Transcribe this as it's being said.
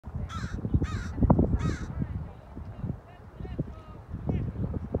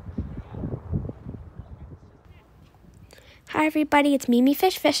Hi everybody, it's Mimi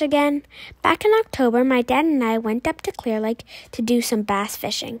FishFish again. Back in October, my dad and I went up to Clear Lake to do some bass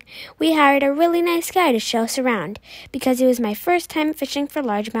fishing. We hired a really nice guy to show us around because it was my first time fishing for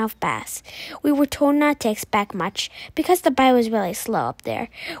largemouth bass. We were told not to expect much because the bite was really slow up there.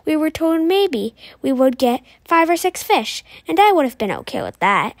 We were told maybe we would get 5 or 6 fish, and I would have been okay with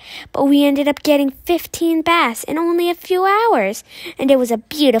that. But we ended up getting 15 bass in only a few hours, and it was a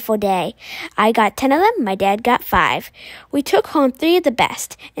beautiful day. I got 10 of them, my dad got 5. We took home 3 of the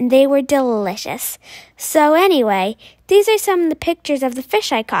best, and they were delicious. So anyway, these are some of the pictures of the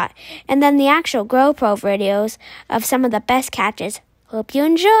fish I caught, and then the actual GoPro videos of some of the best catches. Hope you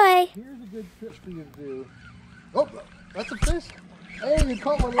enjoy. Here's a good fish for you to do. Oh, that's a fish. Hey, you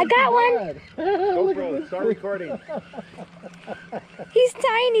caught one. I got one. GoPro, start recording. He's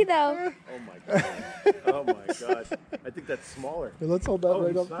tiny though. Oh my god. Oh my god. I think that's smaller. Hey, let's hold that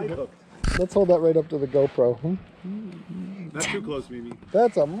right up. Hooked. Let's hold that right up to the GoPro. Not too close, Mimi.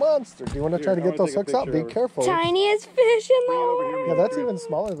 That's a monster. Do you want to try to get those hooks out? Be careful. Tiniest fish in the world. Yeah, that's even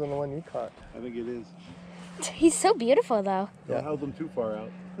smaller than the one you caught. I think it is. He's so beautiful though. Don't hold them too far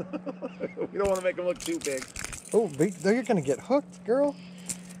out. We don't want to make them look too big. Oh, they're going to get hooked, girl.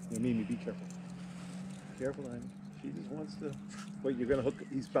 Yeah, Mimi, be careful. Careful, honey. She just wants to... Wait, you're going to hook...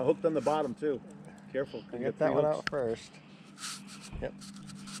 He's hooked on the bottom, too. Careful. Get that one out first. Yep.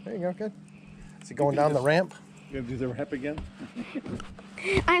 There you go, good. Is he going down the ramp? You going to do the ramp again?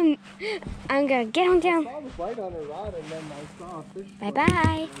 I'm going to get him down. I saw the bite on her rod and then I saw a fish.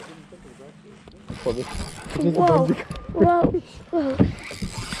 Bye-bye. Whoa. Whoa. Whoa.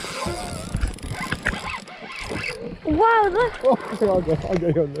 Whoa, look. Oh, I'll get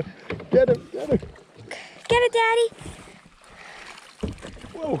him there. Get him. Get it, Daddy.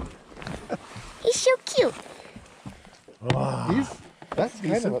 Whoa. He's so cute. Wow.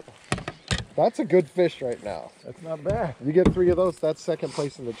 That's a good fish right now. That's not bad. You get 3 of those, that's second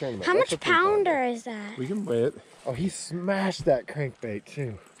place in the tournament. How much pounder is that? We can weigh it. Oh, he smashed that crankbait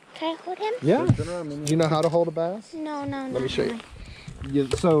too. Can I hold him? Yeah. Do you know how to hold a bass? No. Let me show you.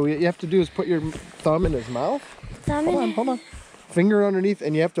 So what you have to do is put your thumb in his mouth. Hold on. Finger underneath,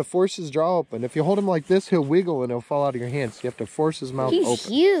 and you have to force his jaw open. If you hold him like this, he'll wiggle and he'll fall out of your hands. So you have to force his mouth open. He's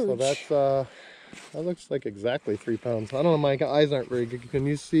huge. So that's that looks like exactly 3 pounds. I don't know, my eyes aren't very good. Can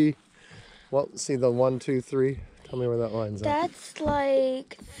you see? Well, see the 1, 2, 3. Tell me where that line's at. That's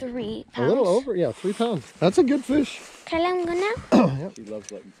like 3 pounds. A little over, yeah, 3 pounds. That's a good fish. Can I let him go now? Yep. She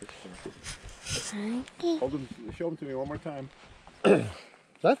loves letting fish go. Okay. Hold him, show him to me one more time.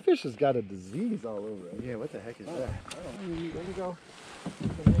 That fish has got a disease all over it. Yeah, what the heck is that? There you go.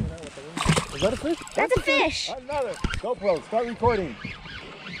 Is that a fish? That's a fish. Another. GoPro, start recording.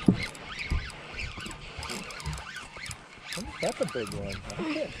 That's a big one.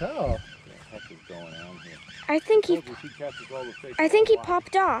 I can't tell. What the heck is going on here? I think he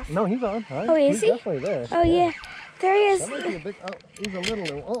popped off. No, he's on. Right? Oh, is he's he? Definitely there. Oh yeah. There he is. That might be a big. Oh, he's a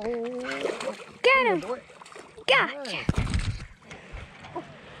little. Oh. Got him. Gotcha.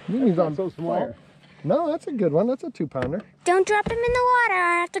 He's on so small. No, that's a good one. That's a 2-pounder. Don't drop him in the water.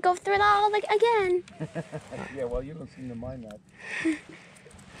 I have to go through it all again. Yeah, well, you don't seem to mind that.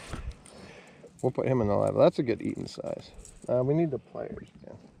 We'll put him in the lab. That's a good eating size. We need the pliers.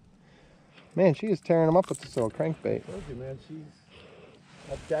 Yeah. Man, she is tearing them up with this little crankbait. I told you, man.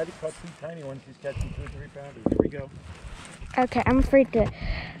 Daddy caught 2 tiny ones. She's catching 2 or 3 pounders. Here we go. Okay, I'm afraid to.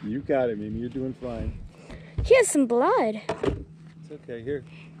 You got it, Mimi. You're doing fine. He has some blood. It's okay. Here,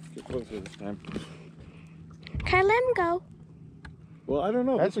 get closer this time. Can I let him go? Well, I don't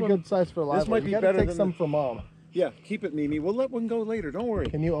know. That's a good size for a live. This might be better take than some for Mom. Yeah, keep it, Mimi. We'll let one go later. Don't worry.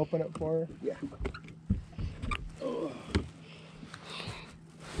 Can you open it for her? Yeah. Oh.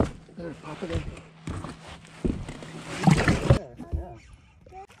 There, pop it in.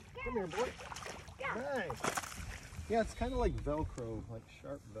 Yeah. Come here, boy. Nice. Yeah, it's kind of like Velcro, like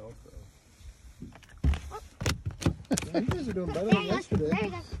sharp Velcro. Yeah, you guys are doing better than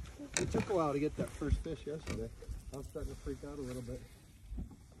yesterday. It took a while to get that first fish yesterday. I was starting to freak out a little bit.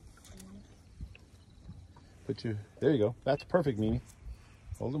 There you go. That's perfect, Mimi.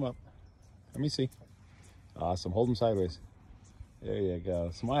 Hold them up. Let me see. Awesome. Hold them sideways. There you go.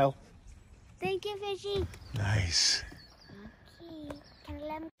 Smile. Thank you, Fishy. Nice. Okay. Can I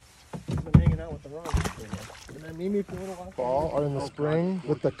let him? He's been hanging out with the rods. And then Mimi for a little while. Fall or in the spring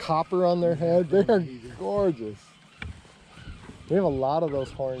with the copper on their head. They are gorgeous. We have a lot of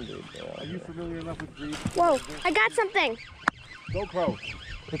those horn dudes. Are you familiar enough with grease? Whoa! I got something. GoPro.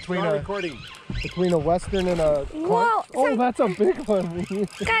 Between recording. Between a western and a. Whoa! Oh, that's a big one.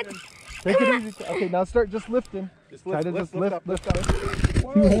 God. Take it easy. Okay, now start just lifting. Just Try lift, to just lift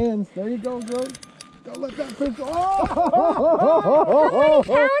up. 2 hands. There you go, good. Don't let that fish. How many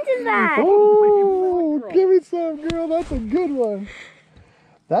pounds is that? Oh, give me some, girl. That's a good one.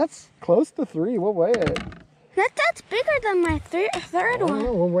 That's close to 3. We'll weigh it. That's bigger than my third one.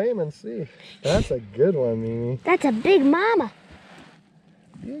 We'll weigh him and see. That's a good one, Mimi. That's a big mama.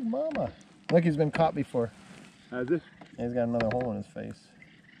 Big mama. Look, he's been caught before. Has it? He's got another hole in his face.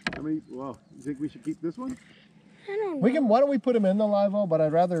 How many? Well, you think we should keep this one? I don't know. Why don't we put him in the live well, but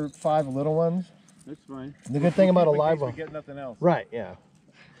I'd rather 5 little ones. That's fine. The good thing about a live well. We get nothing else. Right, yeah.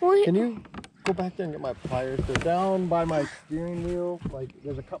 Well, Can you go back there and get my pliers? They're down by my steering wheel. Like,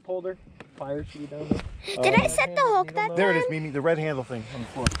 there's a cup holder. Pliers should be down there. did I set the hook that time? There it is, Mimi, the red handle thing on the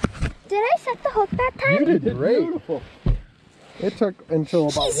floor. Did I set the hook that time? You did great. Beautiful. It took until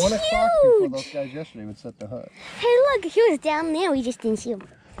about He's 1 o'clock before huge. those guys yesterday would set the hook. Hey, look, he was down there. We just didn't see him.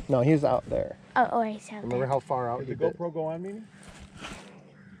 No, he's out there. Oh, he's out Remember there. how far out Did he the did? GoPro go on, Mimi?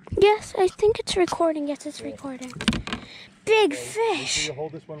 Yes, I think it's recording. Yes, it's recording. Big Make fish. sure you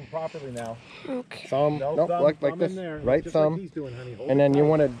hold this one properly now. Okay. Thumb, No, nope, thumb, like thumb this, in there. right Just thumb, like he's doing, honey. Hold and it then you tight.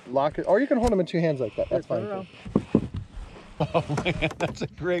 want to lock it, or you can hold them in 2 hands like that. That's Turn fine. around. too. Oh man, that's a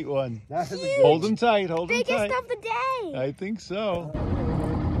great one. That is a Huge. Hold them tight, hold them Biggest tight. of the day. I think so.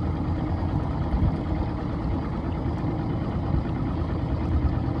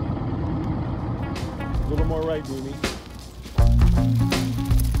 A little more right, Mimi.